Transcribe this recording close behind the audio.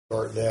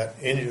Start that.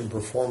 Engine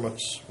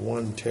Performance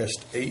 1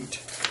 Test 8.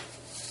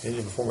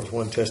 Engine Performance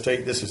 1 Test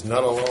 8. This is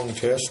not a long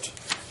test.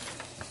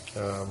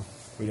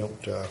 We don't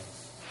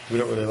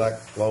really like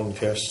long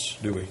tests,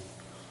 do we?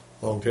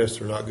 Long tests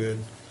are not good.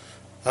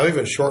 I've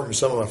even shortened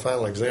some of my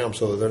final exams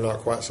so that they're not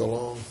quite so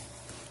long.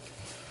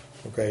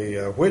 Okay,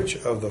 which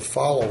of the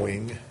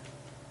following?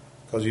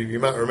 Because you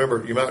might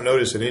remember, you might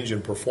notice that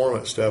engine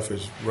performance stuff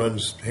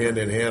runs hand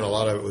in hand. A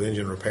lot of it with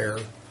engine repair.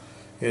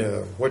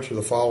 Which of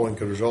the following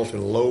could result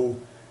in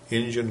low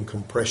engine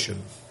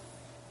compression?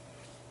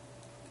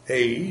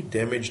 A,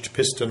 damaged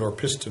piston or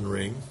piston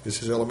ring.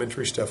 This is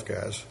elementary stuff,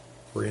 guys,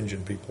 for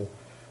engine people.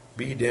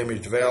 B,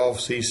 damaged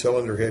valve. C,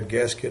 cylinder head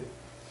gasket.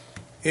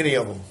 Any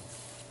of them.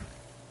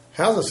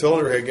 How's a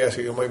cylinder head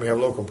gasket going to make me have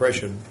low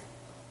compression,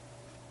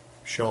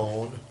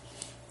 Sean?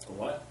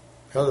 What?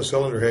 How's a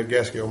cylinder head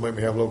gasket going to make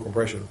me have low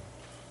compression?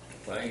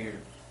 Well,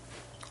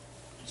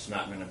 it's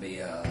not going to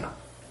be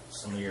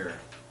some of your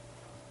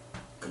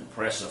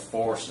compressive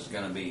force is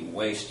going to be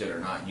wasted or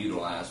not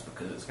utilized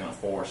because it's going to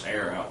force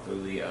air out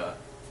through the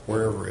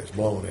wherever it's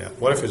blown at.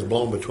 What if it's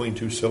blown between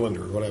two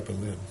cylinders? What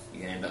happens then?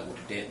 You end up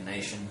with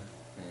detonation.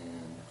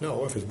 And no,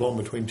 what if it's blown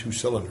between two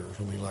cylinders?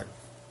 I mean, like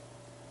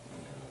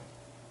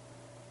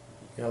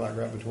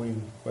right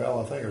between.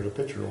 Well, I think there's a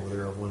picture over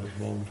there of when it's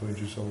blown between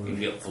two cylinders.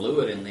 You get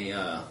fluid in the.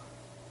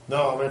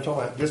 No, I mean, I'm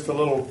talking about just the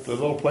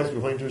little place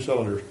between two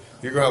cylinders.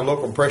 You're going to have low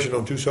compression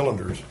on two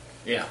cylinders.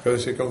 Yeah.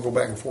 Because it's going to go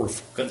back and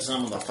forth. Could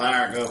some of the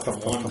fire go from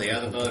one to the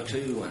other though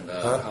too, and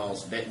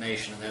cause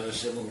detonation in the other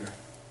cylinder?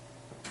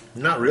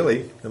 Not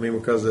really. I mean,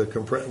 because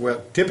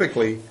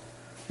typically,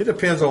 it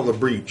depends on the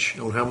breach,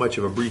 on how much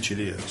of a breach it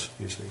is.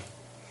 You see.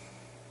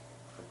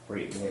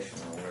 Pre-ignition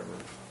or whatever.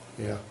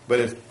 Yeah,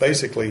 but it's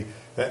basically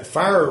that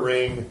fire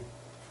ring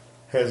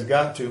has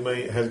got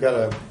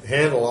to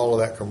handle all of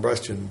that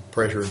combustion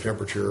pressure and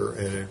temperature,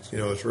 and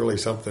it's really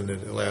something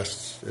that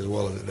lasts as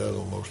well as it does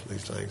on most of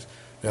these things.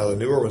 Now the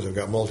newer ones have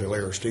got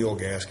multi-layer steel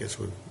gaskets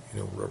with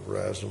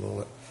rubberized and all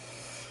that,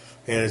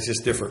 and it's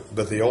just different.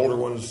 But the older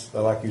ones,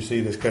 like you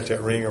see, that's got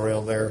that ring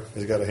around there,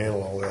 has got to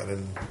handle all that,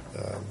 and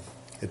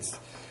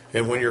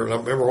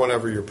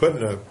whenever you're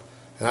putting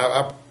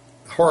I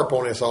harp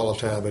on this all the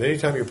time, but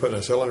anytime you're putting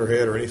a cylinder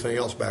head or anything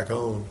else back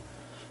on,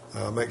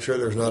 make sure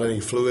there's not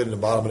any fluid in the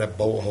bottom of that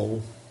bolt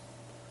hole,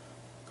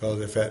 because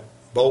if that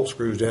bolt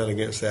screws down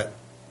against that,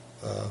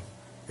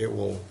 it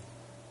will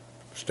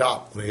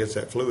stop when it hits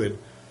that fluid.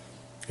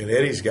 And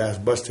Eddie's guys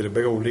busted a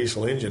big old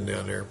diesel engine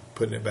down there,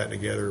 putting it back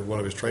together, one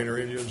of his trainer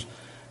engines,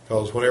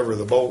 because whenever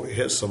the bolt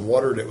hit some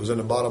water that was in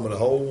the bottom of the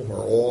hole, or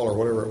oil, or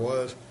whatever it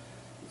was,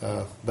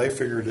 they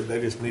figured that they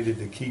just needed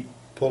to keep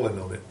pulling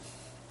on it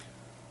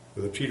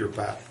with a cheater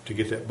pipe to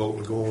get that bolt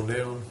to go on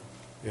down,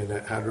 and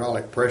that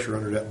hydraulic pressure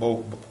under that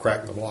bolt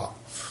cracked the block.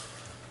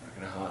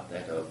 How hot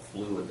that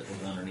fluid that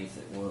was underneath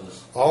it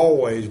was.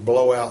 Always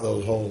blow out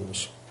those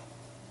holes,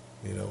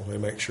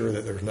 and make sure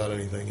that there's not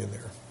anything in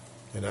there.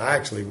 And I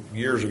actually,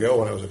 years ago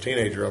when I was a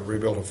teenager, I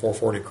rebuilt a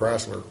 440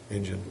 Chrysler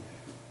engine,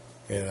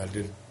 and I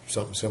did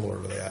something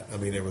similar to that. I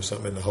mean, there was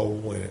something in the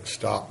hole, and it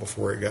stopped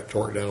before it got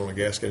torqued down on the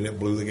gasket, and it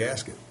blew the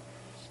gasket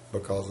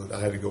because I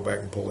had to go back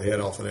and pull the head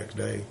off the next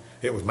day.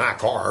 It was my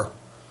car.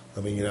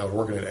 I mean, I was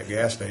working at that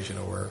gas station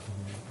over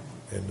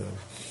there,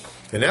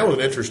 and that was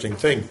an interesting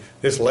thing.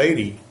 This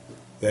lady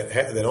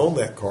that owned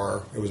that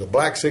car, it was a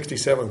black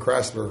 '67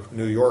 Chrysler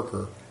New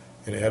Yorker,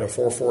 and it had a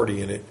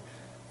 440 in it.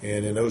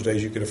 And in those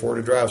days, you could afford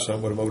to drive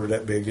something with a motor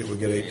that big. It would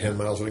get 8-10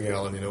 miles a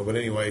gallon, But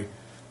anyway,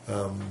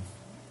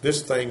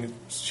 this thing,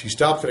 she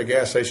stopped at a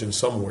gas station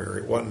somewhere.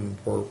 It wasn't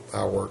where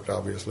I worked,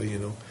 obviously,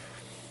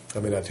 I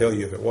mean, I'd tell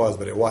you if it was,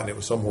 but it wasn't. It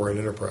was somewhere in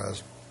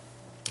Enterprise.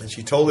 And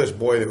she told this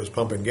boy that was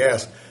pumping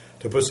gas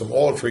to put some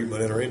oil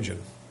treatment in her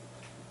engine.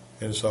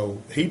 And so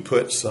he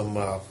put some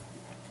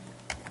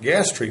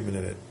gas treatment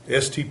in it,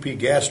 STP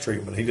gas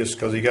treatment.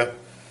 Because he got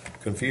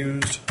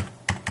confused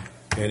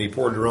and he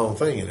poured the wrong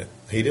thing in it.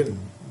 He didn't,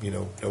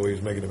 know he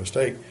was making a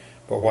mistake.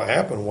 But what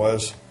happened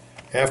was,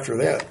 after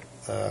that,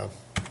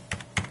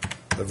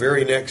 the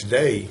very next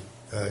day,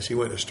 she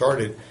went to start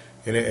it,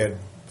 and it had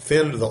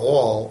thinned the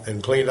oil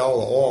and cleaned all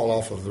the oil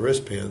off of the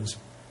wrist pins.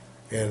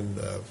 And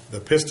the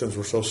pistons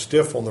were so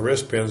stiff on the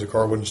wrist pins, the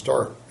car wouldn't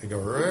start. It'd go,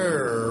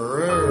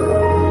 rrr,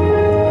 rrr.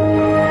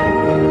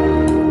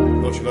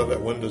 Don't you love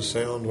that Windows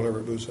sound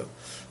whenever it boots up?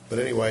 But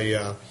anyway,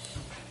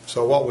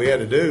 so what we had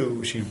to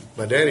do,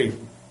 my daddy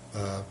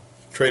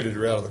traded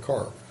her out of the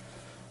car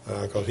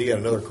because he had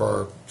another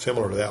car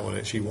similar to that one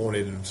that she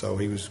wanted, and so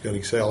he was going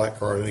to sell that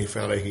car, and then he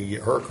found out he could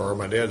get her car.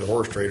 My dad's a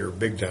horse trader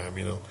big time,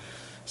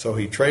 So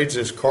he trades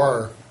this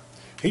car.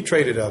 He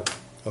traded a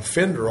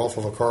fender off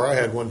of a car I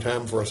had one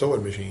time for a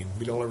sewing machine.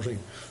 You'd all ever seen.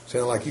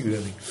 Sounded like you,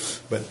 didn't he?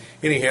 But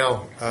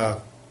anyhow,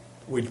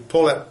 we'd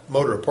pull that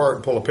motor apart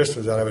and pull the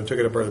pistons out of it and took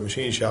it up there to the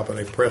machine shop, and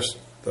they pressed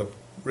the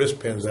wrist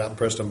pins out and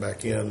pressed them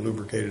back in,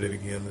 lubricated it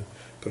again, and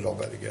put it all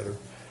back together.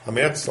 I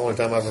mean, that's the only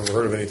time I've ever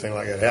heard of anything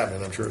like that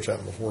happening. I'm sure it's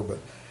happened before, but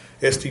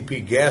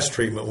STP gas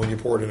treatment, when you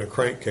pour it in a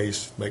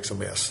crankcase, makes a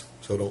mess.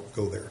 So don't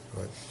go there.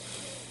 Right?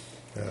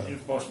 You're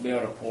supposed to be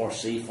able to pour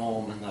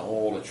seafoam in the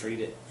oil to treat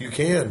it. You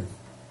can.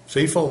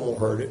 Seafoam won't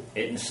hurt it.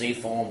 Isn't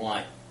seafoam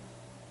like,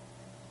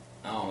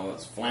 I don't know,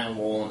 it's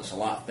flammable and it's a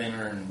lot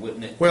thinner and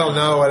wouldn't it? Well,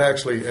 no,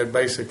 it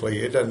basically,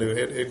 it doesn't do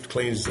it. It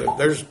cleans.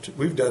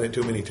 We've done it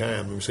too many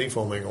times. And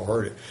seafoam ain't gonna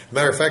hurt it.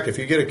 Matter of fact, if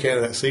you get a can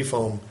of that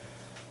seafoam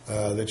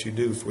that you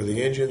do for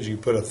the engines, you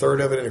put a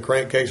third of it in a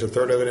crankcase, a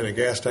third of it in a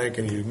gas tank,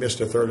 and you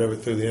mist a third of it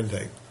through the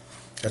intake.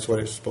 That's what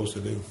it's supposed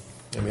to do.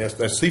 I mean,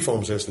 that's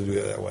seafoam says to do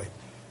it that way.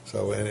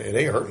 So, and it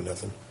ain't hurting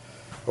nothing.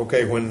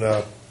 Okay, when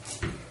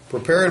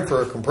preparing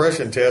for a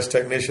compression test,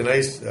 technician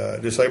A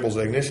disables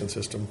the ignition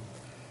system.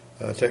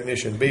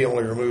 Technician B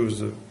only removes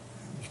the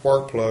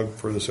spark plug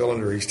for the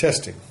cylinder he's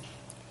testing.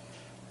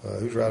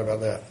 Who's right about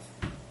that?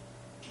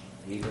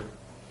 Either.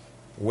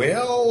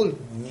 Well,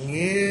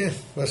 yeah,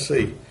 let's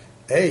see.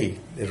 A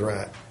is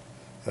right.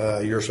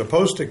 You're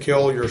supposed to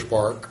kill your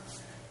spark,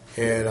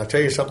 and I'll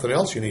tell you something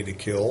else you need to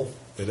kill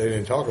that they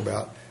didn't talk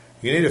about.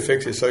 You need to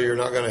fix it so you're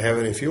not going to have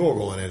any fuel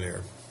going in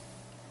there.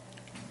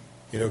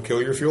 You know,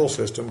 kill your fuel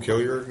system,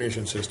 kill your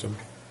ignition system.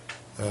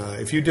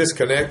 If you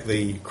disconnect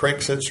the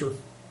crank sensor,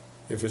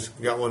 if it's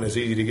got one that's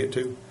easy to get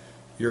to,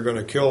 you're going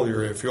to kill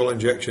your fuel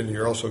injection, and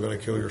you're also going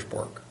to kill your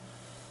spark.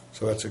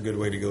 So that's a good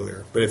way to go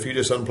there. But if you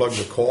just unplug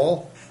the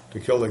coil to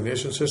kill the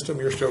ignition system,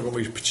 you're still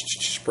going to be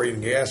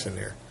spraying gas in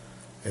there.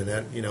 And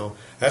that, you know,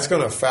 that's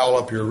going to foul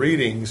up your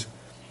readings,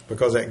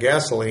 because that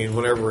gasoline,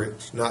 whenever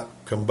it's not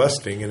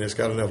combusting and it's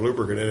got enough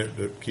lubricant in it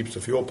that keeps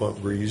the fuel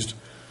pump greased,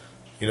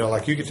 you know,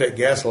 like you can take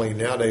gasoline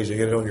nowadays and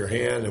get it on your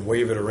hand and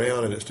wave it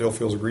around and it still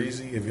feels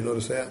greasy. Have you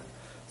noticed that?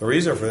 The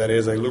reason for that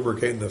is they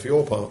lubricate the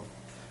fuel pump.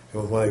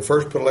 And when they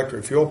first put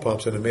electric fuel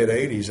pumps in the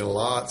mid-'80s, and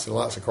lots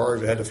of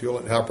cars that had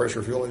the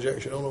high-pressure fuel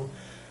injection on them,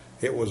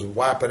 it was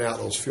wiping out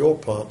those fuel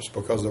pumps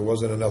because there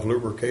wasn't enough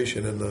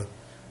lubrication in the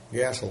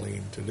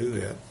gasoline to do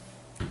that.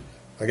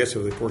 I guess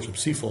if they poured some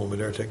seafoam in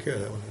there, take care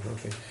of that one.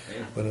 Okay.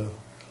 Yeah.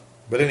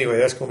 But anyway,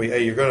 that's going to be A.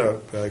 You're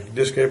going to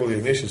disable the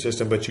ignition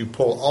system, but you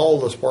pull all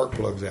the spark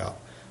plugs out.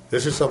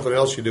 This is something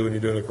else you do when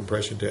you're doing a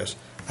compression test.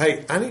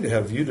 Hey, I need to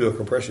have you do a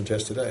compression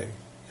test today.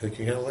 Think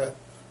you can handle that?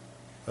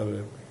 I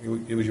mean,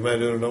 would you mind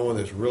doing another one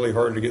that's really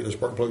hard to get the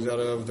spark plugs out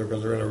of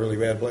because they're in a really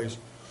bad place?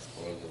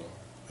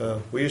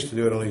 We used to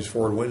do it on these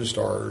Ford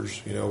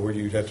Windstars, you know, where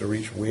you'd have to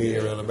reach way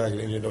around the back of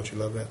the engine. Don't you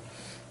love that?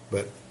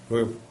 But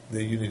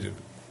you need to,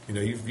 you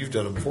know, you've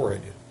done them before,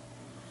 haven't you?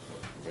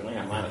 Really,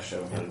 I might have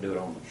shown how to do it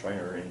on the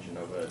trainer engine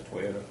of a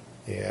Toyota.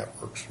 Yeah, it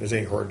works. It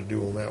ain't hard to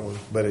do on that one,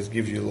 but it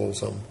gives you a little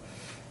something.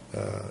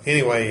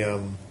 Anyway,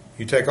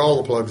 you take all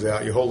the plugs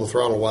out. You hold the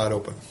throttle wide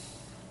open.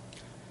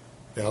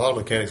 Now, a lot of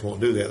mechanics won't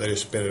do that. They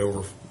just spin it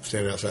over,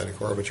 standing outside the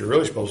car. But you're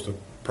really supposed to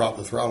prop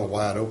the throttle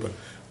wide open.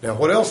 Now,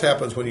 what else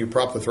happens when you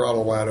prop the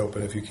throttle wide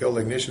open? If you kill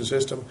the ignition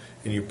system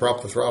and you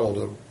prop the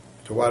throttle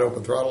to wide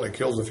open throttle, it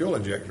kills the fuel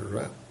injectors,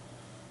 right?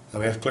 I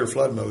mean, that's clear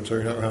flood mode, so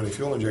you're not going to have any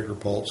fuel injector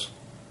pulse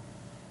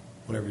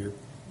whenever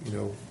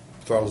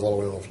throttle's all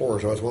the way on the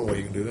floor. So that's one way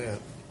you can do that.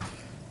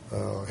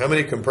 How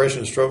many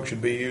compression strokes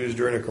should be used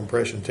during a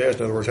compression test?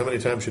 In other words, how many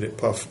times should it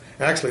puff?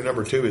 Actually,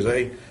 number 2 is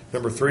A.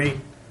 Number 3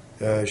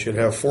 should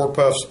have 4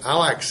 puffs. I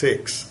like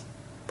 6,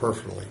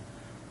 personally.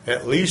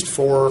 At least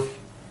 4,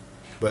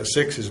 but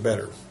 6 is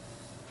better.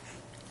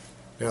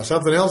 Now,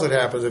 something else that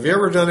happens, have you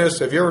ever done this?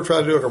 Have you ever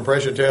tried to do a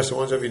compression test, the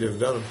ones of you that have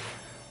done them,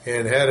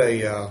 and had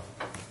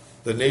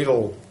the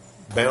needle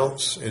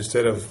bounce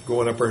instead of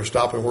going up there and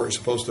stopping where it's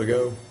supposed to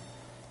go?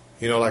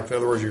 You know, like, in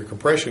other words, your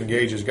compression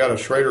gauge has got a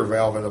Schrader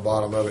valve in the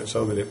bottom of it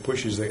so that it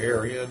pushes the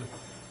air in,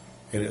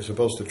 and it's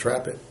supposed to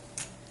trap it.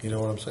 You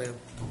know what I'm saying?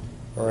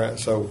 All right,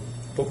 so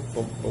boom,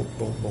 boom, boom,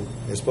 boom, boom.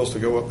 It's supposed to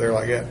go up there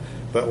like that.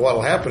 But what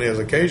will happen is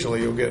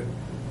occasionally you'll get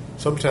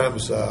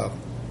sometimes a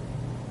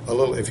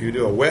little, if you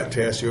do a wet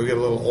test, you'll get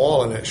a little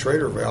oil in that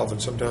Schrader valve,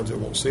 and sometimes it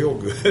won't seal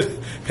good,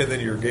 and then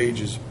your gauge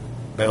is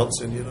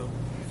bouncing, you know.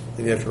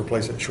 Then you have to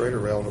replace that Schrader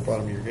valve in the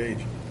bottom of your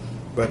gauge.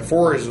 But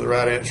 4 is the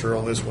right answer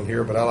on this one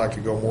here, but I like to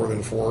go more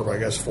than 4. But I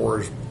guess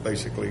 4 is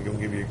basically going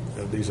to give you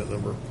a decent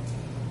number.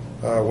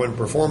 When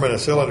performing a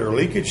cylinder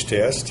leakage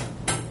test,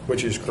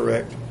 which is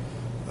correct,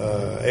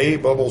 A,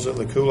 bubbles in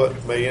the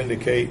coolant may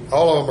indicate,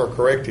 all of them are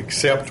correct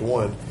except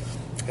one.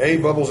 A,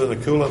 bubbles in the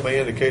coolant may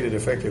indicate a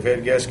defective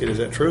head gasket. Is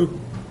that true?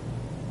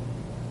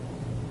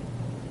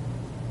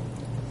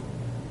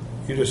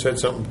 You just said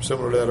something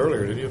similar to that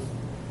earlier, didn't you?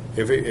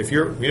 If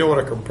you're, you know what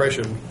a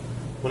compression,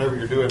 whenever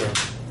you're doing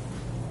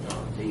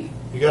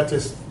you got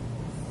this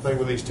thing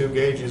with these 2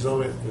 gauges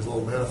on it, this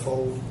little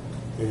manifold,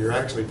 and you're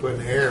actually putting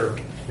air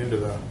into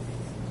the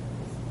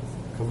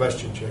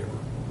combustion chamber,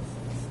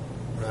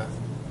 right?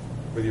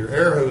 With your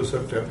air hose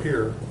hooked up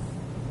here,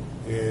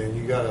 and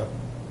you got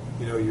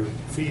you're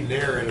feeding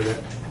air into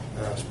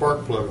that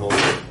spark plug hole.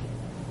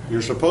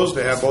 You're supposed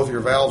to have both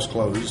your valves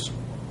closed.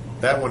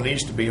 That one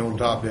needs to be on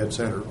top dead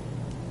center.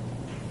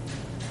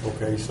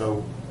 Okay,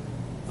 so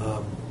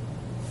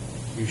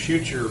you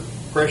shoot your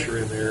pressure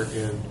in there,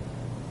 and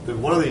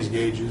one of these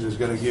gauges is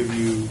going to give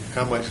you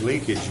how much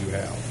leakage you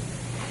have.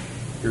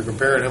 You're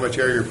comparing how much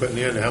air you're putting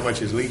in to how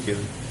much is leaking.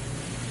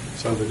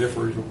 So the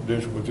differential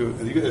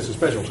it's a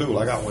special tool.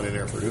 I got one in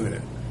there for doing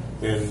it.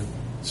 And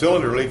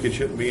cylinder leakage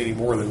shouldn't be any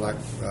more than like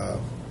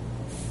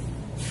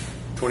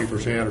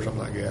 20% or something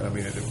like that. I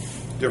mean,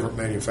 different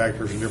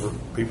manufacturers and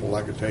different people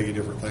like to tell you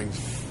different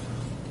things.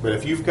 But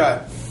if you've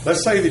got,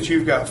 let's say that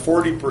you've got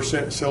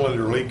 40%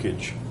 cylinder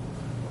leakage,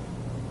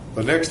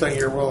 the next thing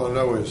you're willing to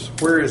know is,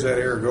 where is that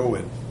air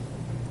going?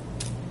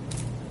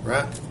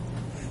 Right?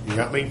 You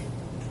got me?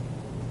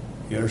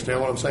 You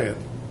understand what I'm saying?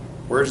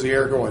 Where's the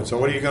air going? So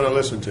what are you going to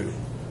listen to?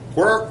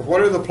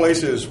 What are the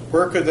places,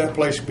 where could that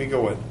place be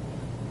going?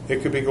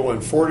 It could be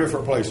going 4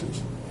 different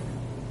places.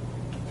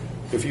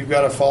 If you've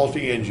got a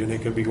faulty engine,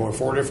 it could be going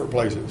 4 different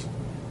places.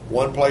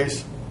 One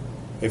place,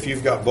 if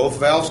you've got both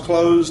valves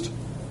closed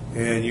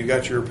and you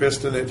got your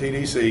piston at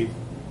TDC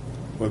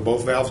with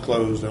both valves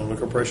closed on the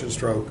compression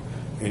stroke,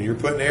 and you're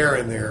putting air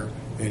in there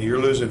and you're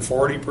losing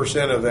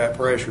 40% of that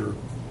pressure,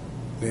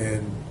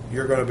 then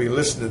you're going to be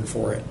listening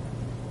for it.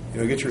 You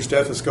know, get your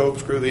stethoscope,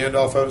 screw the end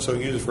off of it so you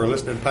can use it for a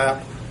listening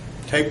pipe.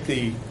 Take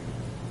the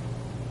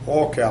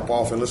oil cap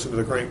off and listen to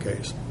the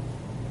crankcase.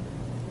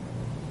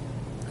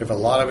 If a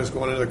lot of it's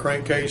going into the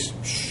crankcase,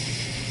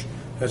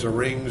 that's a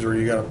rings, or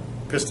you got a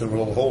piston with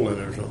a little hole in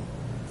it or something.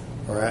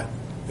 All right?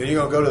 Then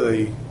you're going to go to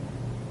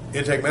the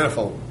intake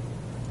manifold.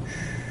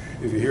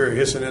 If you hear it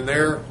hissing in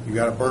there, you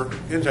got a burnt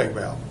intake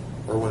valve,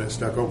 or when it's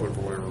stuck open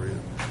for whatever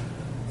reason.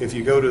 If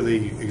you go to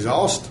the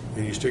exhaust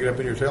and you stick it up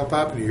in your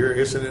tailpipe and you hear it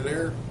hissing in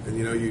there, and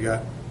you know you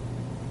got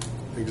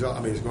exhaust.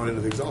 I mean, it's going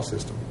into the exhaust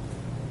system.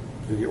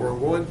 You get where I'm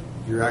going?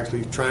 You're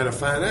actually trying to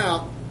find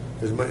out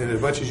as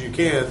much as you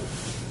can.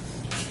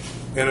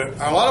 And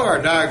a lot of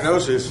our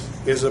diagnosis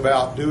is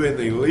about doing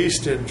the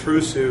least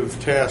intrusive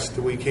test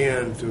that we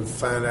can to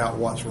find out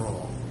what's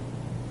wrong.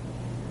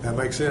 That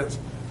makes sense?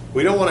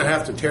 We don't want to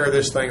have to tear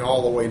this thing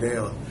all the way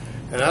down.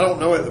 And I don't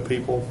know the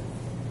people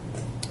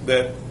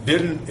that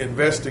didn't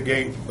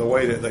investigate the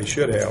way that they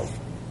should have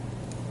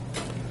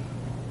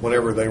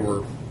whenever they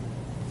were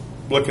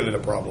looking at a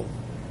problem.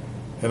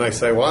 And they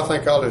say, well, I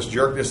think I'll just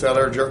jerk this out of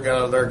there, jerk it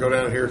out of there, go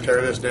down here,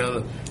 tear this down.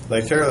 And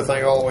they tear the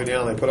thing all the way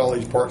down. They put all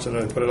these parts in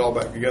it, they put it all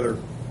back together,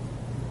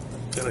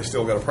 and they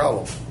still got a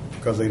problem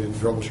because they didn't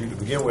troubleshoot to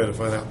begin with to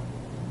find out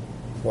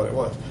what it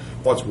was.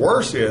 What's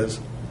worse is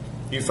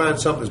you find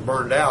something that's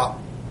burned out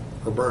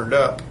or burned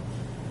up,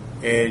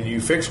 and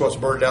you fix what's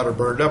burned out or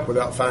burned up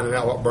without finding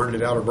out what burned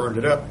it out or burned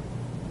it up.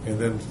 And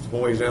then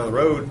one ways down the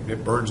road,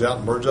 it burns out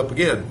and burns up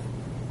again.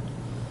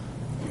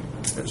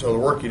 And so the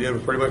work you did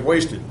was pretty much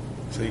wasted.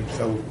 See,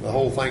 so the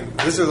whole thing,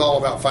 this is all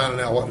about finding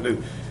out what to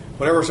do.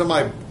 Whenever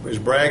somebody is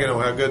bragging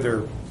on how good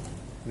their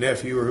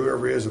nephew or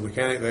whoever is, a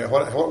mechanic,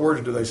 what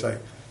words do they say?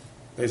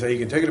 They say he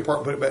can take it apart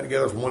and put it back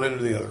together from one end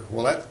to the other.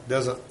 Well, that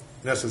doesn't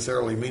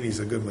necessarily mean he's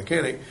a good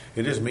mechanic.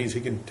 It just means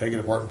he can take it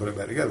apart and put it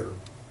back together.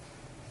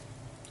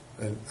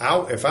 And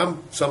if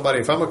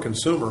I'm a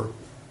consumer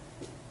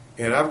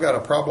and I've got a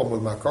problem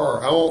with my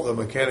car, I want the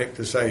mechanic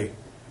to say,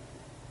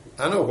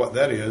 I know what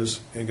that is,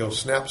 and go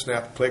snap,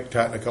 snap, click,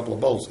 tighten a couple of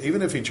bolts.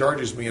 Even if he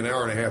charges me an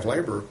hour and a half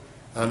labor,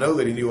 I know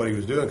that he knew what he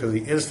was doing because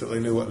he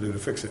instantly knew what to do to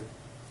fix it.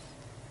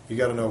 You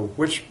got to know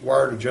which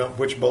wire to jump,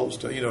 which bolts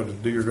to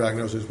do your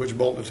diagnosis, which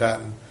bolt to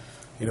tighten,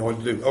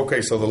 what to do.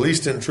 Okay, so the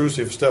least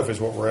intrusive stuff is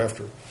what we're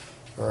after.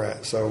 All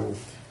right, so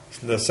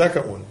the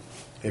second one,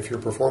 if you're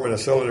performing a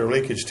cylinder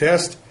leakage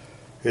test,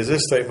 is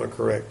this statement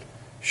correct?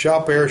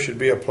 Shop air should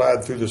be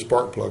applied through the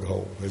spark plug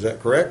hole. Is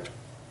that correct?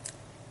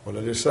 What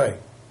did I just say?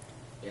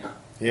 Yeah.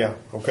 Yeah.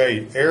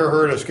 Okay. Air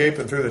heard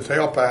escaping through the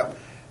tailpipe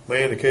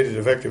may indicate a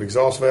defective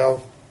exhaust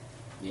valve.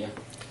 Yeah.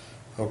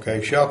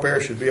 Okay. Shop air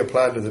should be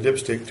applied to the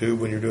dipstick tube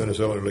when you're doing a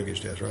cylinder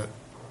leakage test, right?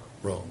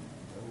 Wrong.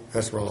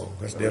 That's wrong.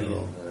 That's dead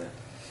wrong.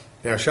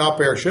 Now, shop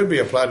air should be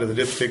applied to the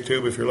dipstick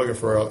tube if you're looking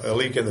for a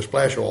leak in the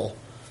splash oil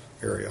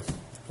area,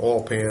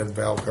 oil pan,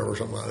 valve cover,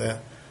 something like that.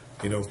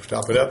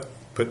 Stop it up,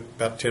 put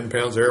about 10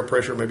 pounds of air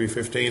pressure, maybe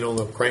 15 on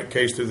the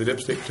crankcase through the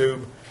dipstick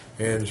tube,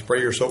 and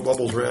spray your soap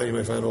bubbles around. You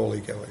may find oil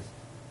leak that way.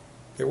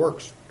 It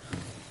works.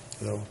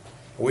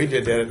 We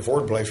did that at the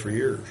Ford place for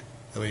years.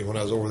 I mean, when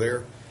I was over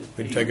there,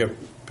 we'd take a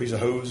piece of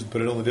hose,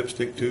 put it on the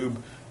dipstick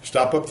tube,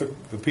 stop up the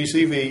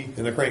PCV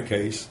in the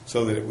crankcase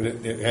so that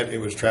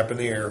it was trapping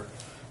the air,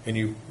 and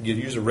you'd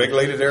use a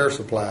regulated air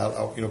supply.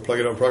 Plug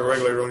a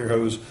regulator on your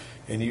hose,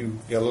 and you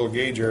got a little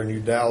gauge there, and you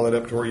dial it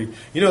up to where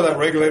that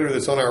regulator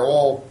that's on our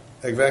oil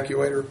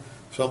evacuator,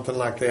 something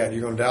like that.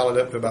 You're going to dial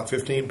it up to about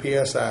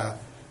 15 psi,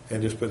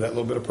 and just put that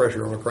little bit of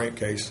pressure on the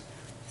crankcase.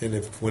 And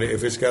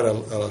if it's got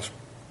a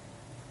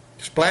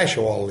splash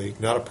oil leak,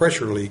 not a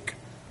pressure leak,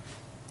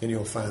 then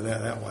you'll find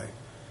that way.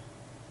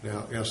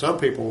 Now, some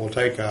people will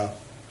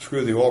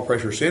screw the oil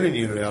pressure sending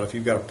unit out. If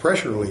you've got a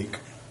pressure leak,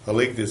 a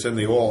leak that's in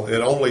the oil, it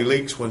only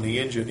leaks when the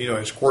engine,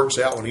 it squirts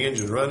out when the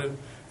engine's running,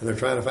 and they're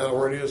trying to find out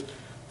where it is.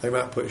 They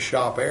might put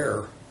shop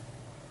air,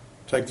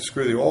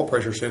 screw the oil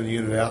pressure sending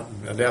unit out,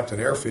 and adapt an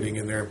air fitting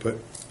in there and put,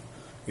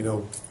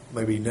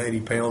 maybe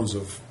 90 pounds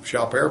of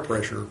shop air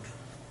pressure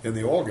in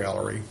the oil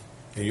gallery,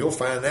 and you'll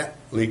find that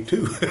leak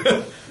too.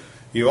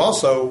 You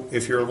also,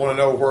 if you want to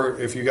know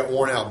if you got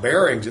worn out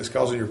bearings, it's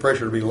causing your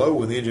pressure to be low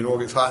when the engine oil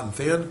gets hot and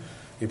thin.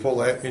 You pull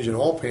that engine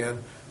oil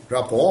pan,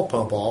 drop the oil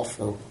pump off,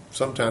 or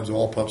sometimes the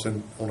oil pump's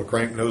on the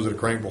crank, nose of the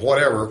crank, but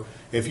whatever.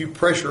 If you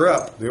pressure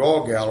up the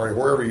oil gallery,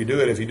 wherever you do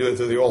it, if you do it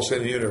through the oil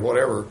sending unit or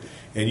whatever,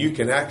 and you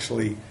can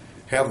actually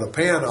have the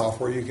pan off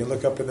where you can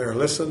look up in there and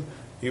listen,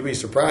 you'd be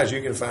surprised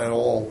you can find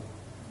oil,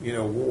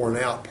 worn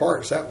out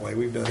parts that way.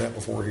 We've done that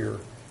before here.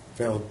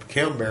 Found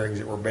cam bearings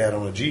that were bad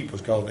on a Jeep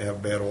was caused to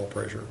have bad oil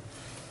pressure.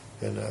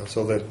 And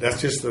so that's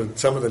just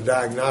some of the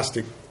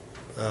diagnostic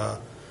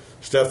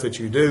stuff that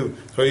you do,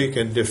 so you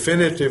can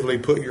definitively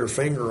put your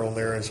finger on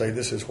there and say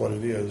this is what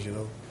it is.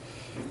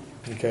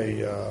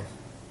 Okay.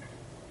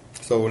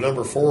 So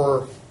number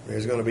 4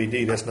 is going to be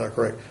D. That's not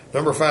correct.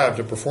 Number 5,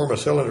 to perform a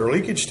cylinder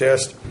leakage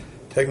test,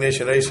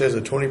 Technician A says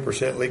a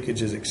 20%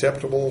 leakage is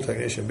acceptable.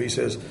 Technician B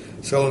says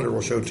cylinder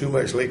will show too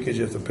much leakage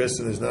if the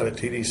piston is not at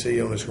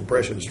TDC on its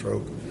compression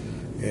stroke.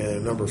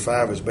 And number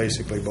 5 is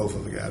basically both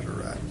of the guys are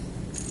right.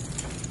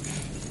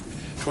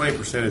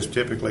 20% is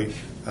typically,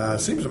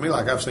 seems to me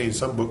like I've seen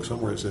some book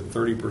somewhere that said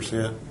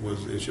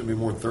 30% it should be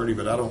more than 30,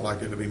 but I don't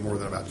like it to be more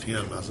than about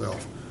 10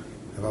 myself.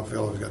 If I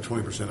feel it's got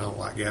 20%, I don't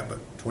like that, but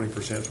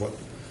 20% is what,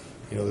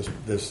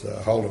 this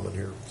Haldeman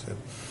here said.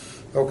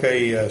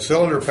 Okay,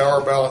 cylinder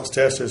power balance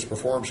test is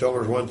performed.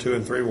 Cylinders 1, 2,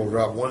 and 3 will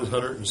drop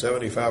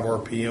 175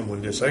 RPM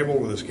when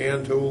disabled with a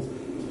scan tool.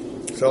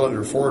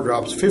 Cylinder 4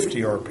 drops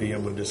 50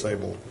 RPM when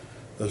disabled.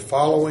 The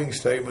following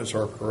statements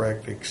are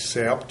correct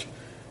except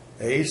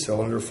A,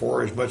 cylinder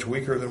 4 is much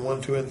weaker than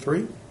 1, 2, and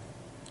 3.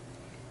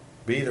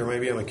 B, there may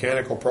be a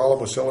mechanical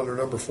problem with cylinder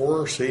number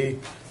 4. C,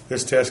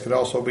 this test could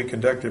also be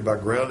conducted by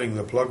grounding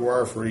the plug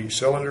wire for each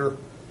cylinder.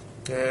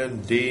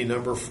 And D,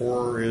 number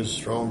 4 is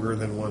stronger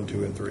than 1,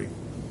 2, and 3.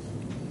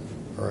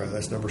 All right,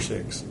 that's number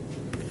 6.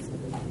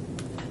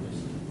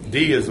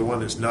 D is the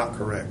one that's not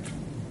correct,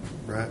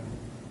 right?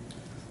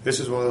 This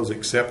is one of those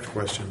except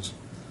questions.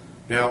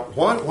 Now,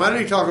 why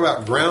did he talk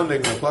about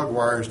grounding the plug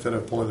wire instead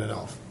of pulling it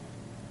off?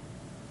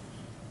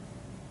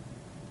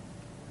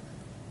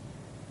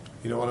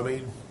 You know what I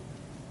mean?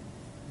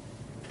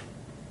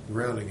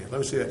 Grounding it.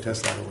 Let me see that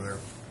test light over there.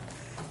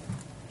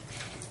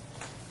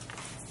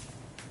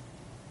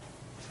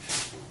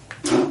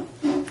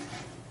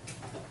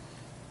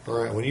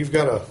 All right, when you've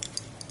got a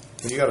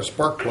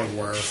spark plug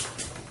wire,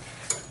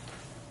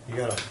 you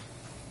got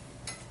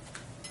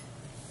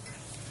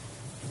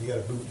a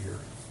boot here.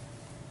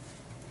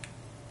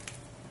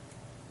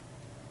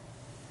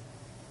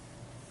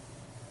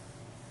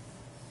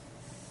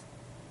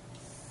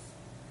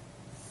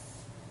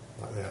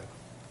 Like that.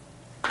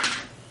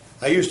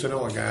 I used to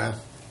know a guy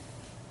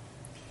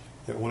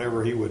that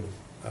whenever he would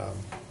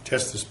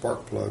test the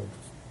spark plug,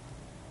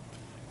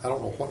 I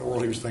don't know what in the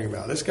world he was thinking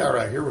about. This guy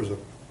right here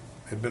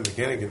had been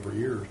mechanicking for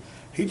years.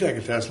 He'd take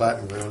a test light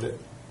and ground it,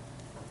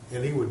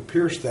 and he would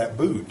pierce that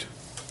boot.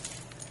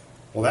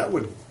 Well, that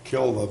would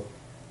kill the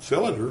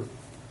cylinder,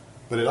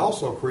 but it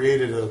also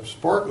created a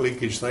spark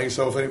leakage thing,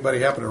 so if anybody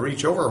happened to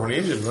reach over when the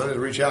engine's running,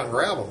 to reach out and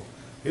grab them,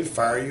 it'd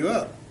fire you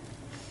up.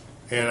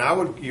 And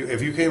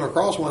if you came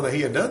across one that he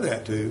had done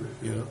that to,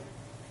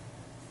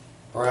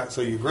 All right,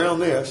 so you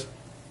ground this.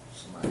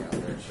 Somebody out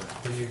there, sir.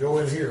 And you go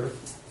in here.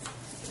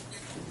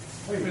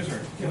 Hey,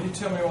 mister, can you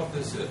tell me what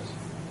this is?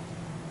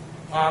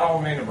 I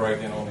don't mean to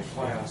break in on the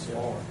class,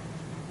 Lord.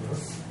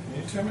 Can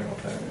you tell me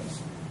what that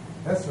is?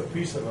 That's a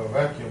piece of a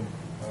vacuum.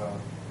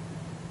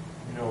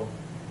 In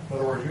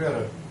other words, you had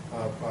a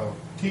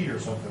T or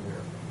something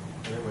there,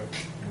 and it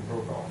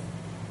broke off.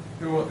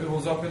 It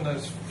was up in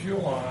this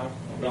fuel line.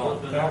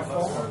 That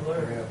far.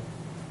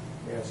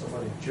 Yeah,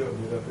 somebody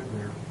chugged it up in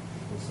there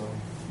with some.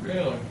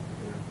 Really?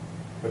 Yeah.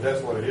 But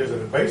that's what it is,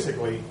 and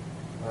basically,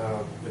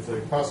 it's a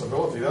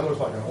possibility. That looks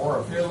like an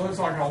orifice. It looks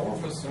like an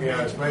orifice.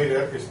 Yeah, it's made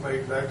to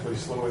actually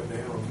slow it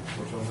down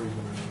for some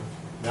reason.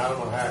 Now, I don't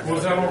know how.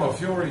 Was that on a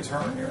fuel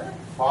return here?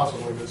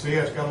 Possibly, but see,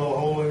 it's got a little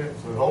hole in it.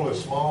 So the hole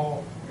is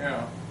small.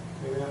 Yeah.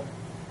 See that?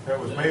 That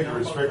was made to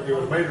restrict. It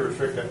was made to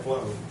restrict that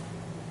flow.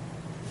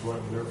 That's what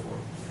it was there for.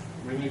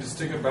 We need to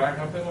stick it back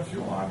up in the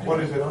fuel line.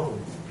 What is it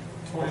on?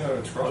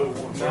 Toyota truck.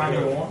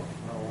 91.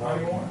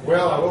 91.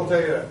 Well, I will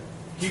tell you that.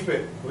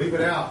 Leave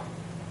it out.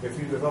 If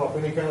you develop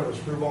any kind of a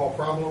screwball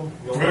problem,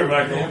 you'll know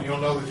that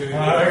you need to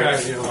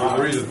there's a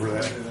reason for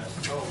that.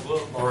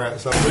 All right.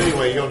 So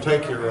anyway, you're going to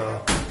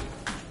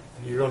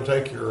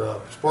take your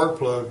spark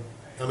plug.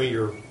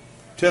 Your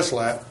test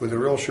light with a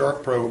real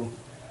sharp probe,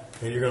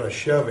 and you're going to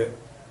shove it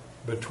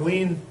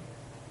between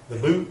the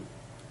boot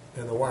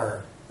and the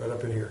wire, right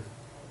up in here.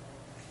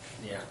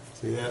 Yeah.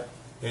 See that?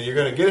 And you're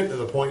going to get it to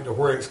the point to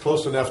where it's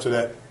close enough to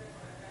that,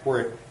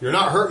 where you're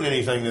not hurting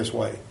anything this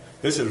way.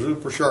 This is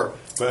super sharp.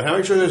 But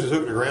make sure this is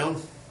hooked to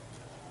ground.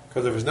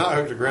 Because if it's not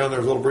hooked to ground,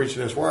 there's a little breach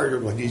in this wire. You're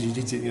like,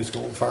 it's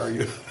going to fire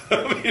you.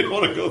 You don't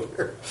want to go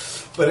there.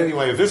 But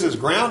anyway, if this is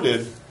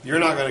grounded, you're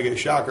not going to get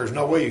shock. There's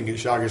no way you can get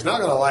shock. It's not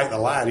going to light the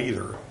light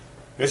either.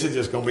 This is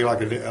just going to be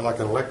like an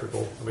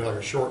electrical, like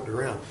a short to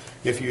ground.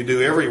 If you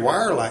do every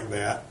wire like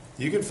that,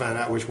 you can find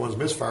out which one's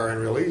misfiring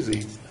real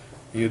easy.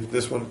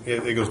 This one,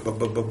 it goes bub,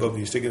 bub, bub, bub.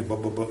 You stick it,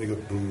 bub, bub, bub. It goes,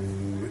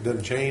 boo. It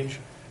doesn't change.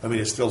 I mean,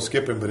 it's still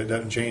skipping, but it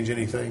doesn't change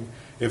anything.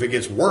 If it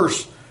gets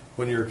worse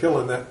when you're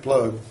killing that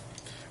plug,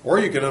 or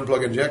you can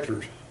unplug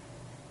injectors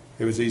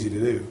if it's easy to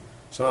do.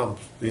 Some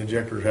the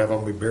injectors have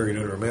them be buried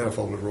under a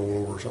manifold and roll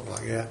over or something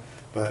like that.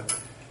 But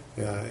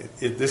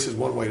this is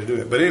one way to do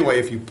it. But anyway,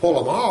 if you pull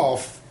them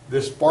off,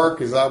 this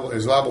spark is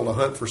liable to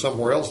hunt for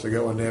somewhere else to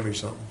go and damage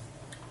something.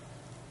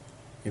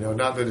 You know,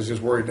 not that it's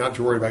just not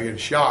too worried about getting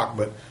shocked,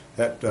 but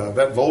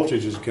that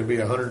voltage can be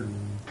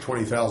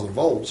 120,000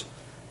 volts,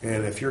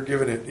 and if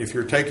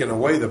you're taking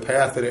away the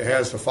path that it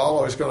has to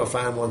follow, it's going to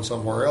find one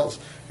somewhere else.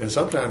 And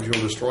sometimes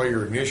you'll destroy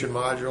your ignition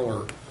module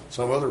or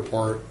some other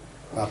part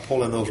by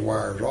pulling those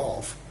wires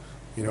off.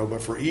 You know,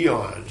 but for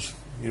eons,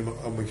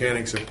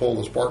 mechanics have pulled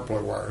the spark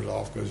plug wires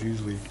off because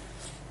usually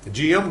the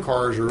GM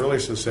cars are really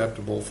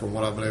susceptible, from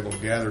what I've been able to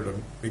gather, to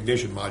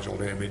ignition module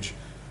damage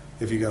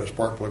if you got a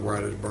spark plug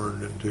wire that's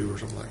burned in two or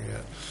something like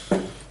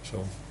that.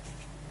 So.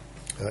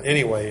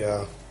 Anyway,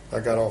 I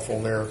got off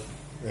on there,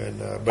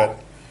 and but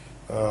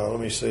let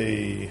me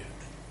see.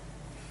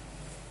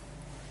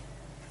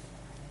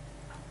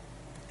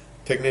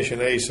 Technician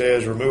A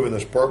says removing the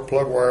spark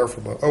plug wire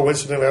from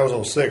incidentally I was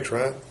on 6,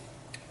 right?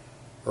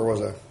 Or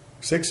was I?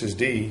 6 is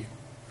D.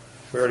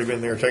 We already been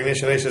there.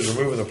 Technician A says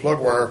removing the plug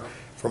wire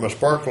from a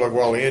spark plug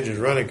while the engine's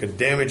running could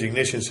damage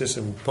ignition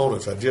system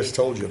components. I just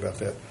told you about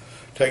that.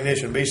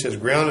 Technician B says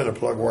grounding a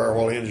plug wire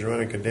while the engine's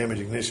running could damage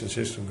ignition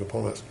system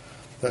components.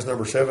 That's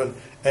number 7.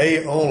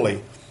 A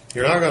only.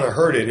 You're not going to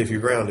hurt it if you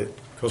ground it.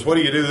 Because what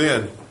do you do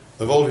then?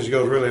 The voltage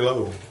goes really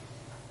low.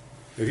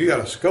 If you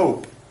got a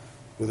scope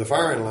with a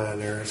firing line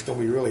there, it's going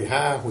to be really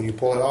high. When you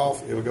pull it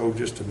off, it'll go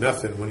just to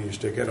nothing when you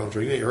stick it on. So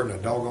you ain't hurting a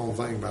doggone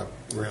thing by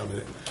grounding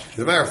it. As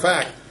a matter of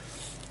fact,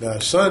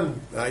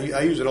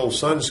 I used an old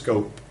Sun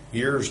scope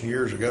years and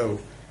years ago,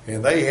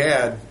 and they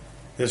had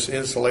this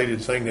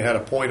insulated thing that had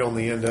a point on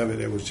the end of it.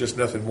 It was just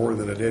nothing more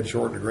than a dead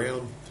short in the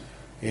ground.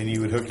 And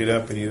you would hook it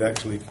up, and you'd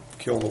actually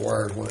kill the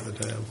wires one at a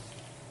time.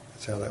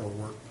 That's how that would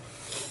work.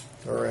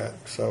 All right,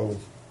 so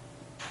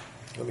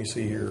let me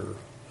see here.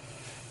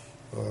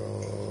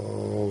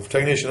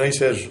 Technician A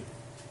says,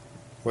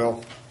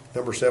 well,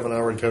 number 7, I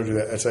already told you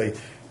that. That's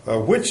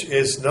which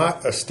is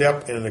not a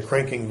step in the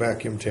cranking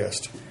vacuum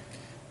test.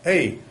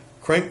 A,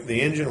 crank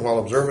the engine while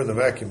observing the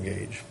vacuum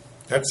gauge.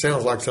 That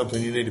sounds like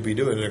something you need to be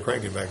doing in a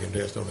cranking vacuum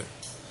test, don't it?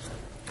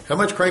 How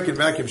much cranking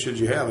vacuum should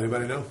you have?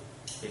 Anybody know?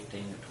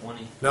 15 to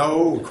 20.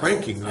 No,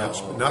 cranking.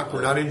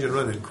 Not engine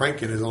running.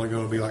 Cranking is only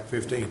going to be like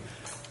 15. Now,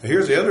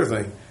 here's the other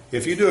thing.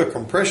 If you do a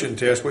compression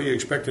test, what are you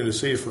expecting to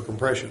see for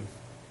compression?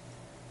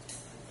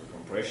 For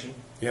compression?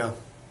 Yeah.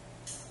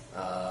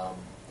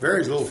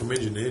 Varies a little from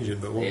engine to engine,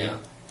 but yeah.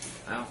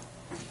 Well,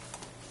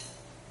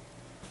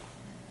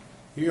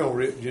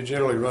 you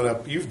generally run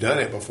up. You've done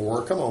it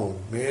before. Come on,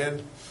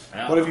 man.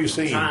 Well, what have you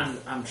seen?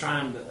 I'm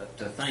trying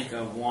to think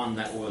of one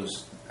that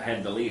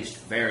had the least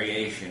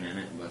variation in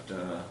it,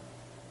 but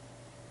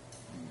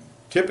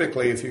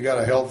typically, if you got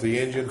a healthy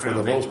engine, for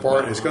the most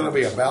part, it's going to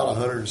be about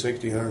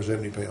 160,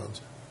 170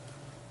 pounds.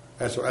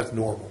 That's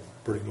normal,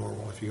 pretty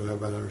normal. If you have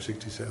about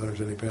 160,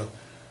 170 pounds.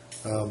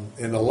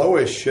 And the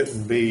lowest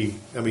shouldn't be,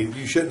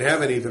 you shouldn't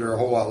have any that are a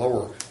whole lot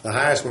lower. The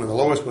highest one and the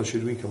lowest one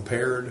should be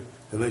compared,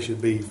 and they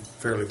should be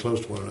fairly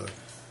close to one another.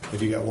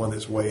 If you got one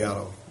that's way out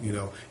of,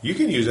 you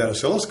can use that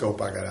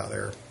oscilloscope I got out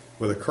there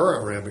with a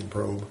current ramping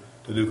probe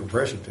to do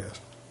compression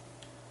test.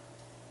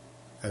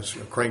 That's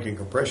a cranking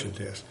compression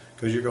test,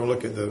 because you're going to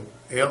look at the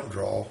amp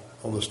draw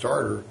on the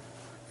starter,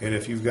 and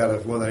if you've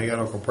got one that ain't got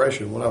no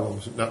compression, one of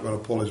them's not going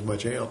to pull as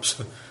much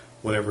amps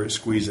whenever it's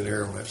squeezing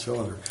air on that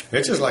cylinder.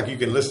 It's just like you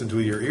can listen to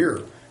your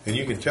ear, and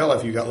you can tell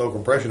if you got low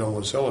compression on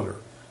one cylinder,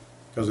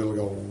 because it'll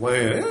go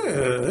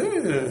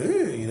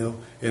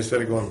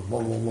instead of going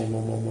boom, boom, boom,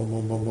 boom, boom,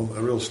 boom, boom, boom,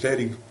 a real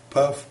steady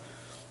puff,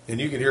 and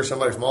you can hear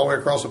somebody from all the way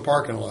across the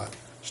parking lot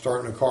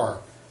starting a car.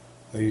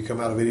 You come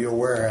out of Video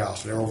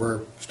Warehouse, and they're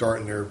over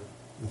starting their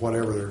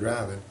whatever they're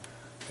driving,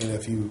 and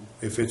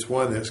if it's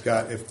one that's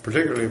got,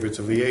 particularly if it's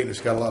a V8 and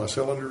it's got a lot of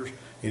cylinders,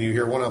 and you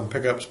hear one of them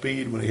pick up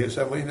speed when it hits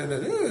something, and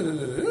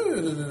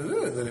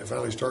then it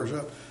finally starts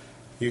up,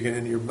 you can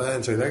in your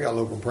mind say they got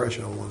low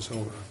compression on one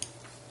cylinder.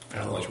 I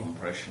got low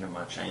compression in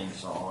my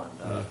chainsaw,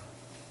 and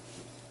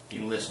you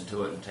can listen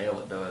to it and tell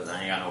it does.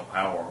 I ain't got no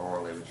power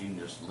hardly, but you can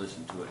just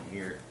listen to it and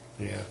hear it.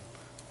 Yeah.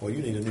 Well,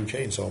 you need a new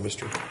chainsaw,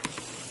 mister.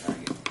 I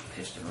get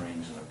piston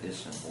rings and a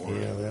piston board.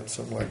 Yeah, that's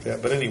something like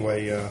that. But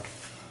anyway,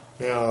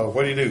 now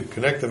what do?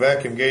 Connect the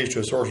vacuum gauge to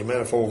a source of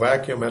manifold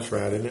vacuum. That's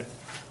right, isn't it?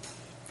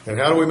 And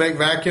how do we make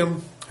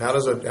vacuum? How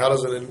does a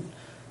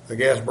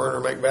gas burner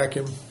make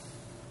vacuum?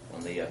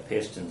 When the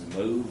pistons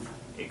move,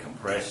 it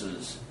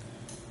compresses.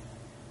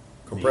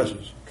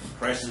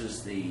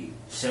 Compresses the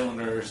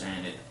cylinders,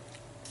 and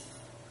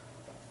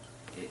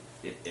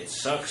it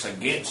sucks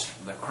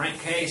against the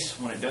crankcase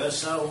when it does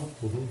so.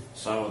 Mm-hmm.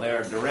 So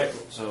they're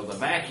direct. So the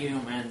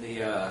vacuum and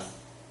the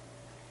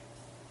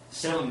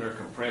cylinder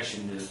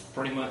compression is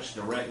pretty much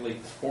directly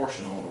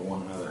proportional to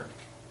one another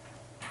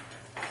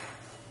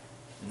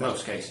in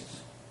most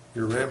cases.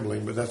 You're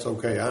rambling, but that's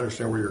okay. I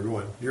understand where you're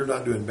going. You're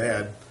not doing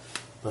bad.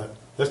 But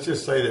let's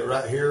just say that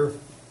right here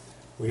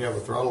we have a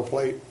throttle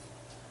plate,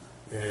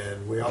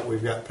 and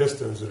we've got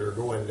pistons that are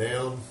going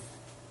down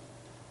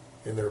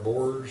in their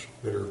bores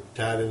that are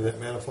tied into that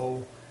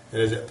manifold.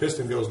 And as that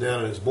piston goes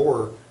down in its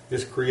bore,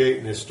 it's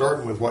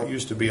starting with what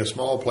used to be a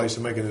small place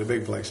and making it a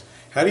big place.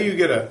 How do you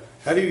get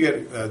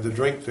the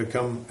drink to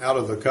come out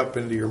of the cup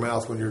into your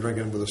mouth when you're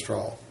drinking with a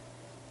straw?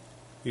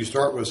 You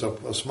start with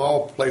a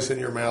small place in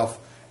your mouth.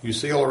 You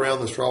seal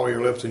around the straw with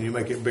your lips, and you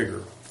make it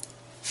bigger.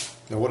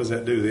 Now, what does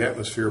that do? The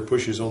atmosphere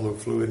pushes on the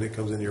fluid, and it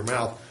comes into your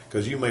mouth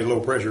because you made low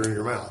pressure in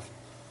your mouth.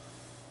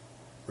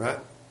 Right?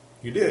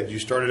 You did. You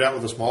started out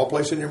with a small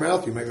place in your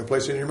mouth. You make the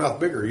place in your mouth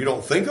bigger. You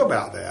don't think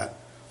about that.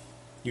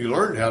 You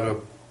learned how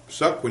to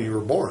suck when you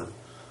were born.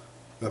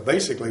 But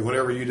basically,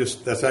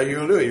 that's how you're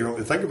going to do it. You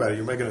don't think about it.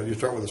 You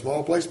start with a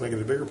small place, making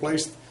it a bigger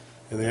place,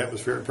 and the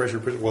atmospheric pressure.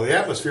 Well, the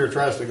atmosphere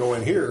tries to go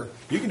in here.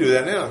 You can do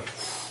that now,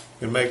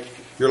 and make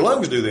your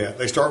lungs do that.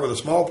 They start with a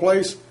small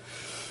place.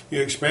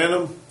 You expand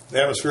them.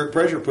 The atmospheric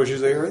pressure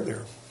pushes the air in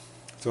there.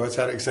 So that's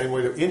the same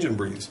way the engine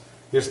breathes.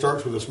 It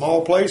starts with a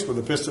small place with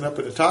a piston up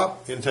at the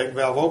top, intake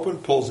valve open,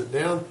 pulls it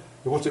down.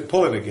 And what's it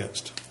pulling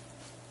against?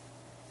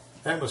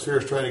 Atmosphere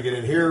is trying to get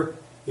in here.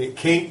 It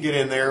can't get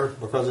in there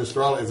because this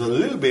throttle is a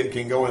little bit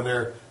can go in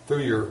there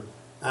through your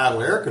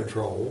idle air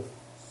control,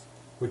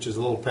 which is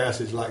a little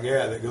passage like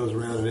that goes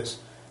around, and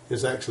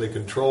it's actually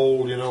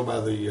controlled, by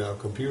the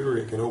computer.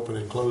 It can open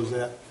and close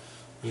that,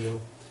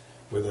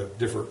 with a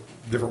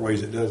different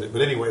ways it does it.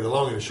 But anyway, the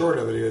long and the short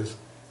of it is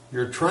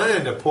you're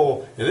trying to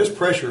pull, and this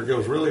pressure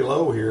goes really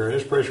low here, and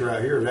this pressure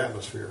out here is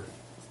atmosphere.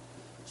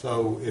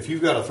 So if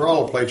you've got a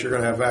throttle plate, you're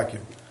going to have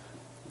vacuum.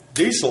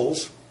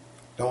 Diesels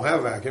don't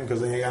have vacuum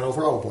because they ain't got no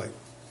throttle plate.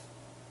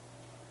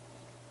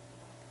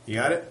 You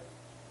got it?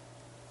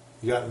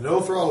 You got no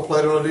throttle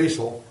plate on a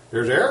diesel.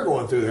 There's air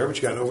going through there, but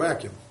you got no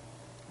vacuum.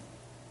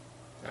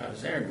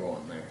 How's air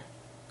going there?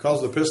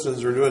 Because the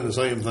pistons are doing the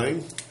same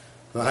thing.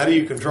 Now, how do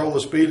you control the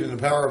speed and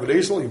the power of a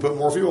diesel? You put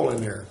more fuel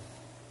in there.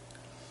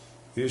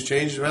 You just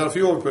change the amount of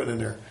fuel you're putting in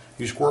there.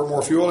 You squirt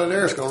more fuel in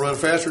there, it's going to run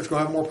faster, it's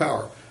going to have more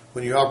power.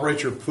 When you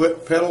operate your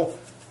foot pedal,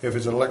 if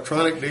it's an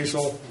electronic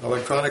diesel,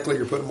 electronically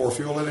you're putting more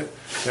fuel in it.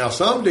 Now,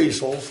 some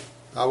diesels,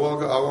 I will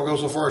go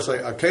so far as to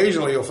say,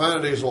 occasionally you'll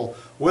find a diesel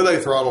with a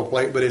throttle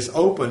plate, but it's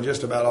open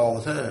just about all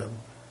the time,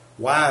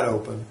 wide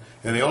open.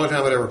 And the only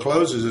time it ever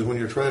closes is when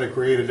you're trying to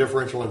create a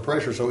differential in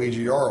pressure so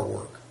EGR will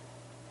work.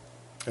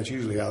 That's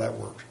usually how that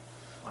works.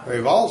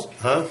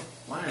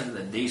 Why do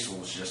the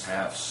diesels just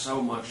have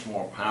so much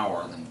more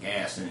power than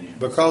gas engines?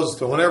 Because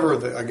whenever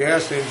a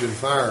gas engine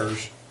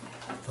fires,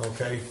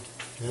 okay,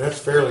 and that's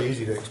fairly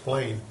easy to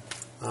explain.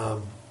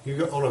 On a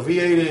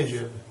V8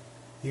 engine,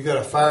 you got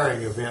a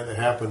firing event that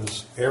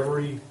happens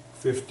every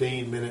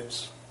 15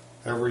 minutes,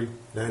 every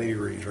 90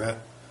 degrees, right?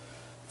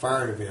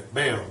 Firing event,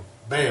 bam,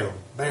 bam,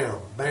 bam,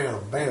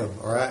 bam, bam.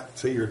 All right,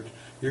 so you're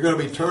going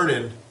to be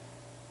turning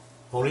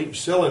on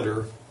each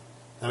cylinder.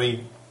 I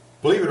mean,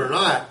 believe it or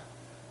not,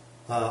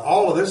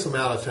 all of this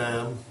amount of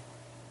time,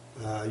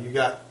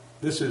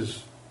 this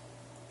is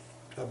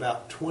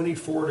about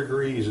 24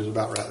 degrees is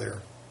about right there.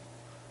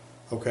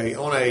 Okay,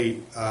 on a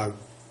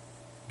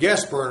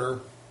gas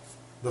burner,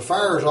 the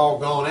fire's all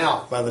gone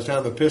out by the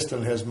time the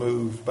piston has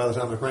moved, by the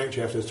time the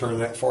crankshaft has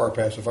turned that far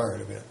past the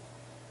firing event.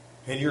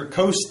 And you're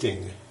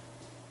coasting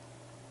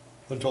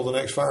until the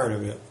next firing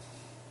event.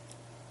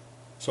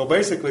 So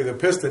basically the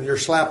piston, you're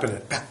slapping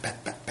it. Pat,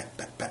 pat, pat, pat,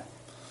 pat, pat.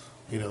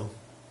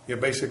 You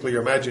basically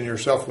imagine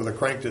yourself with a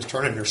crank that's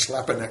turning, you're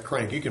slapping that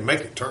crank. You can make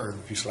it turn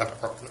if you slap it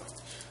hard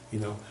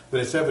enough. But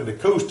it's having to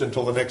coast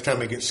until the next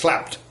time it gets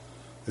slapped.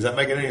 Is that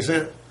making any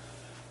sense?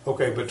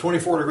 Okay, but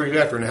 24 degrees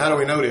after, and how do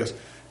we know this?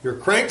 Your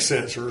crank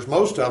sensors,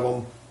 most of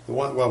them,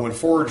 when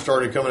Ford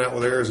started coming out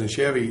with theirs, and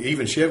Chevy,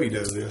 even Chevy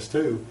does this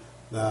too,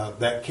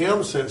 that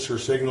chem sensor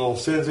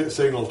sends its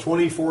signal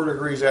 24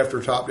 degrees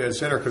after top dead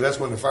center because that's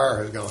when the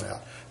fire has gone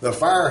out. The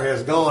fire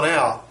has gone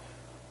out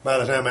by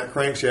the time that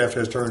crankshaft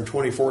has turned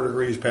 24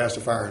 degrees past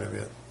the firing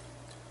event.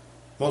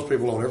 Most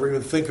people don't ever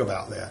even think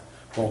about that.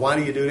 Well, why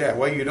do you do that?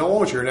 Well, you don't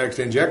want your next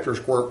injector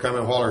squirt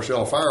coming while there's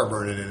still a fire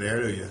burning in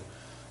there, do you?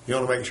 You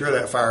want to make sure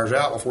that fire's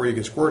out before you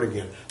can squirt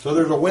again. So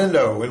there's a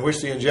window in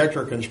which the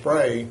injector can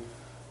spray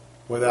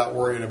without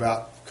worrying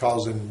about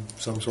causing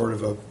some sort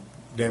of a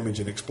damage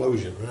and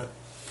explosion, right?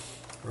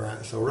 All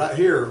right. So right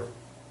here,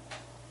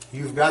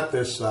 you've got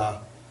this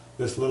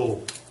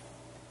little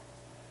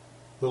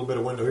bit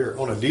of window here.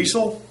 On a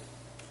diesel,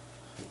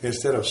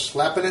 instead of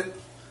slapping it,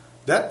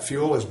 that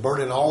fuel is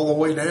burning all the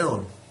way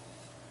down.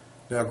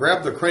 Now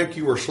grab the crank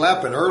you were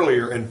slapping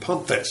earlier and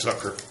pump that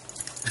sucker.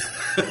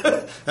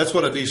 That's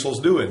what a diesel's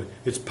doing.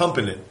 It's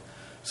pumping it.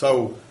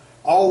 So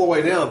all the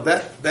way down,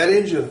 that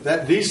engine,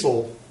 that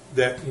diesel,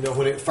 that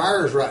when it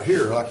fires right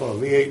here, like on a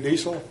V8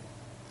 diesel,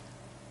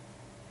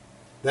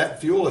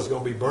 that fuel is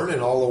going to be burning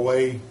all the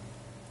way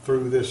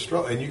through this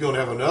stroke. And you're going to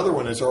have another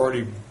one that's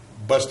already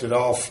busted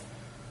off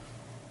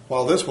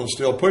while this one's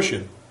still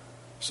pushing.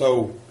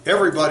 So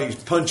everybody's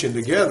punching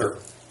together.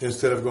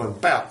 instead of going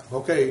pow.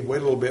 Okay, wait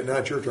a little bit. Now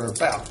it's your turn.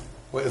 Pow.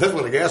 Well, that's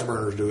what the gas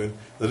burner is doing.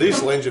 The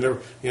diesel engine,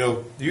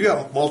 you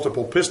got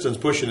multiple pistons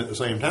pushing at the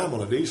same time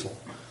on a diesel.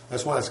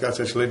 That's why it's got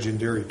such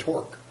legendary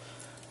torque.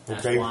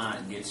 That's Okay. why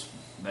it gets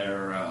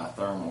better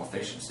thermal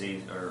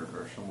efficiency or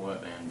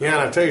somewhat. And Yeah,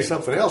 and I tell you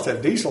something else.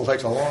 That diesel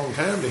takes a long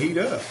time to heat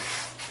up.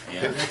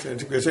 yeah.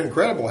 It's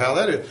incredible how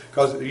that is,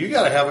 because you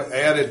got to have it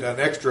added an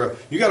extra.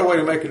 You got a way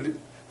to make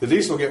the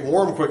diesel get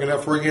warm quick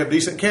enough where you can have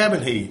decent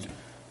cabin heat,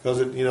 because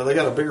they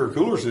got a bigger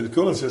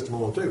cooling system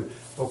on them too.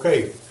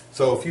 Okay,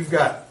 so if you've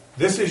got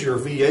this is your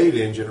V8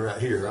 engine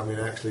right here. I mean,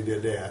 I actually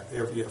did that.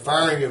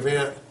 Firing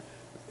event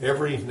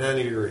every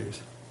 90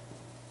 degrees.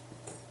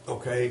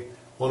 Okay,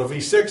 on a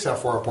V6, how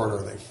far apart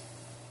are they?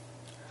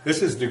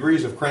 This is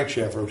degrees of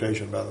crankshaft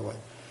rotation, by the way.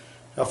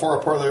 How far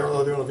apart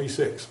are they on a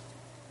V6?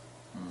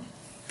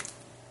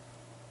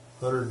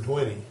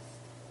 120.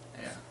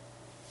 Yeah.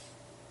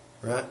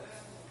 Right?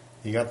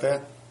 You got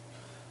that?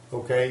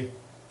 Okay.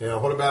 Now,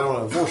 what about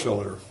on a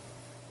four-cylinder?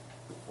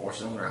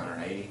 4-cylinder,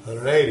 180.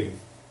 180.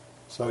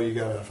 So you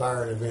got a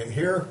firing event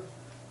here.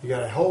 You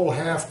got a whole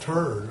half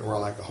turn, or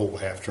like a whole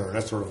half turn.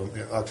 That's sort of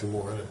an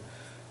oxymoron, isn't it?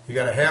 You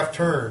got a half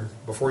turn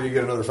before you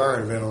get another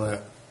firing event on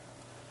that.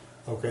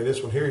 Okay,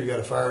 this one here, you got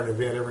a firing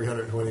event every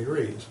 120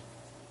 degrees.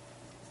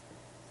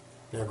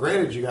 Now,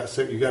 granted, you got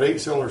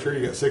 8 cylinders here,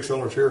 you got 6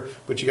 cylinders here,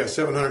 but you got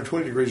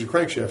 720 degrees of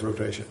crankshaft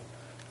rotation.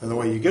 And the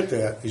way you get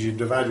that is you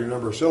divide your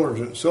number of cylinders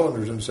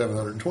into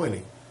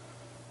 720.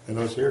 And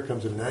notice here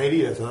comes a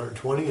 90, that's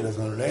 120, and that's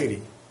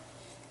 180.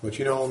 But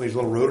on these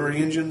little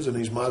rotary engines and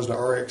these Mazda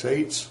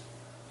RX-8s,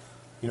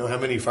 you know how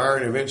many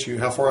firing events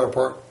how far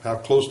apart, how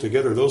close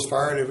together those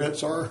firing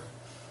events are?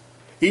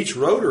 Each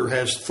rotor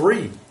has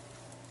 3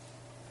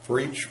 for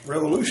each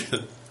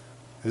revolution.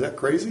 Is that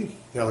crazy?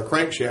 Now the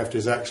crankshaft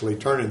is actually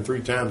turning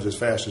 3 times as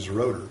fast as the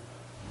rotor.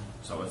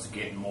 So it's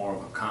getting more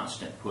of a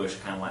constant push,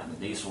 kind of like the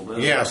diesel does?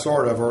 Yeah,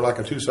 sort of, or like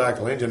a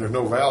 2-cycle engine. There's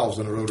no valves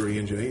in a rotary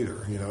engine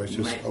either. It's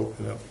just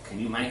open up. Can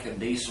you make a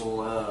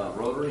diesel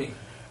rotary?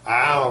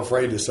 I'm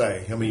afraid to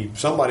say. I mean,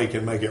 somebody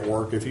can make it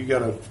work. If you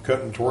got a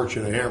cutting torch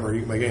and a hammer,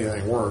 you can make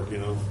anything work.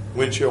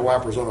 Windshield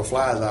wipers on a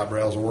fly's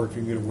eyebrows will work if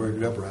you can get them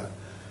wired up right.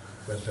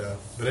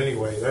 But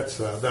anyway, that's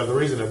now the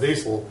reason a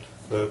diesel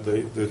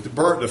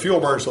the fuel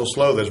burns so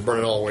slow that it's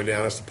burning all the way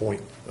down. That's the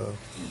point.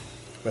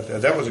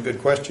 But that was a good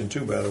question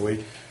too, by the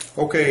way.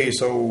 Okay,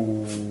 so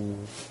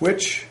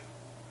which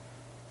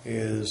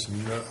is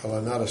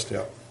not a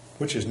step?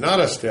 Which is not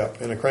a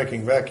step in a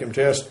cranking vacuum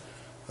test?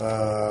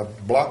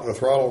 Block the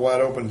throttle wide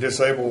open,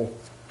 disable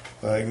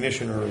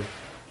ignition or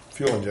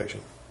fuel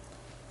injection.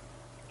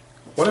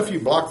 What if you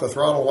block the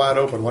throttle wide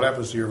open? What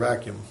happens to your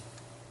vacuum?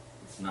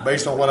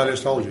 Based on what I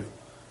just told you,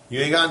 you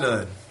ain't got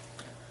none.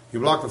 You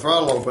block the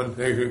throttle open.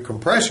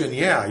 Compression,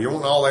 yeah, you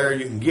want all the air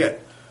you can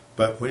get.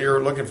 But when you're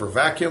looking for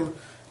vacuum,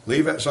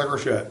 leave that sucker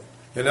shut.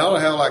 And it ought to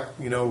have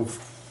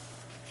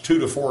 2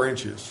 to 4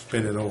 inches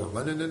spinning over.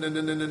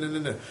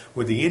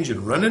 With the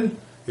engine running,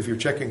 if you're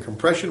checking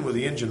compression with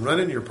the engine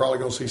running, you're probably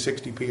going to see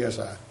 60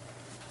 psi.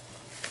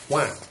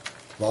 Why?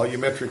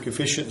 Volumetric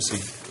efficiency.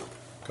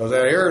 Because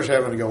that air is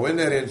having to go in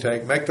that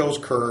intake, make those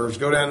curves,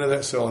 go down to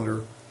that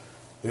cylinder.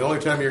 The only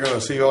time you're going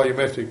to see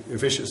volumetric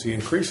efficiency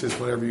increase is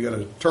whenever you got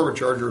a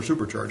turbocharger or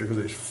supercharger, because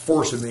it's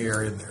forcing the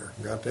air in there.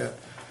 Got that?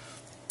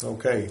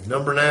 Okay.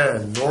 Number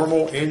 9.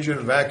 Normal engine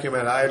vacuum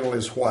at idle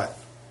is what?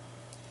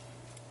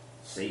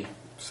 C.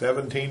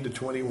 17 to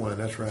 21.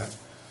 That's right.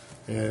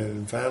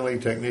 And finally,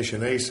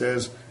 technician A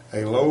says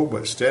a low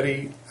but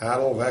steady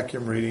idle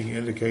vacuum reading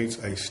indicates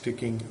a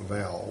sticking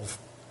valve.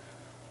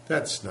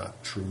 That's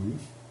not true.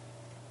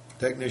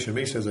 Technician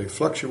B says a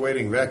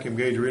fluctuating vacuum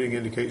gauge reading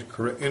indicates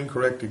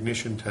incorrect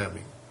ignition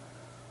timing.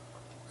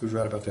 Who's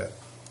right about that?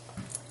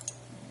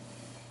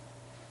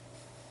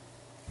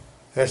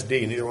 That's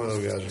D. Neither one of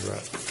those guys is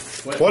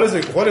right.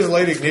 What does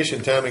late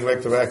ignition timing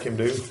make the vacuum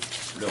do?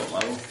 Go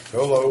low.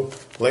 Go low.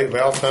 Late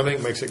valve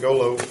timing makes it go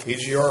low.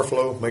 EGR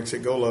flow makes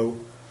it go low.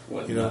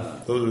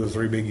 Those are the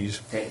 3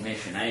 biggies.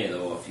 Technician A,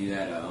 though, if you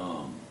had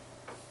a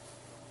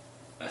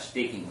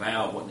sticking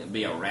valve, wouldn't it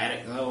be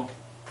erratic, though?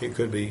 It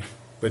could be,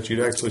 but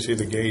you'd actually see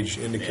the gauge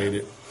indicate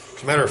it.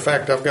 As a matter of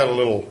fact, I've got a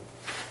little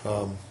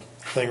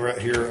thing right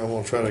here. I'm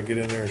going to try to get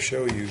in there and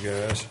show you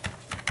guys.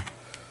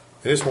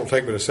 And this won't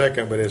take but a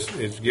second, but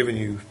it's giving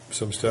you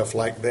some stuff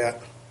like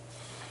that.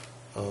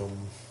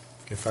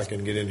 If I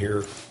can get in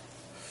here.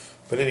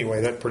 But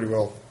anyway, that pretty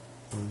well.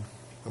 I'm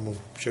going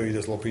to show you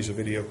this little piece of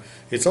video.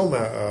 It's on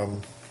my.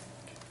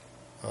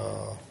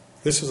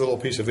 This is a little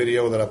piece of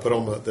video that I put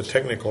on the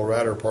technical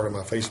writer part of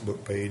my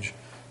Facebook page.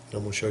 And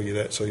I'm going to show you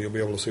that so you'll be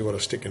able to see what a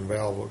sticking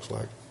valve looks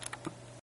like.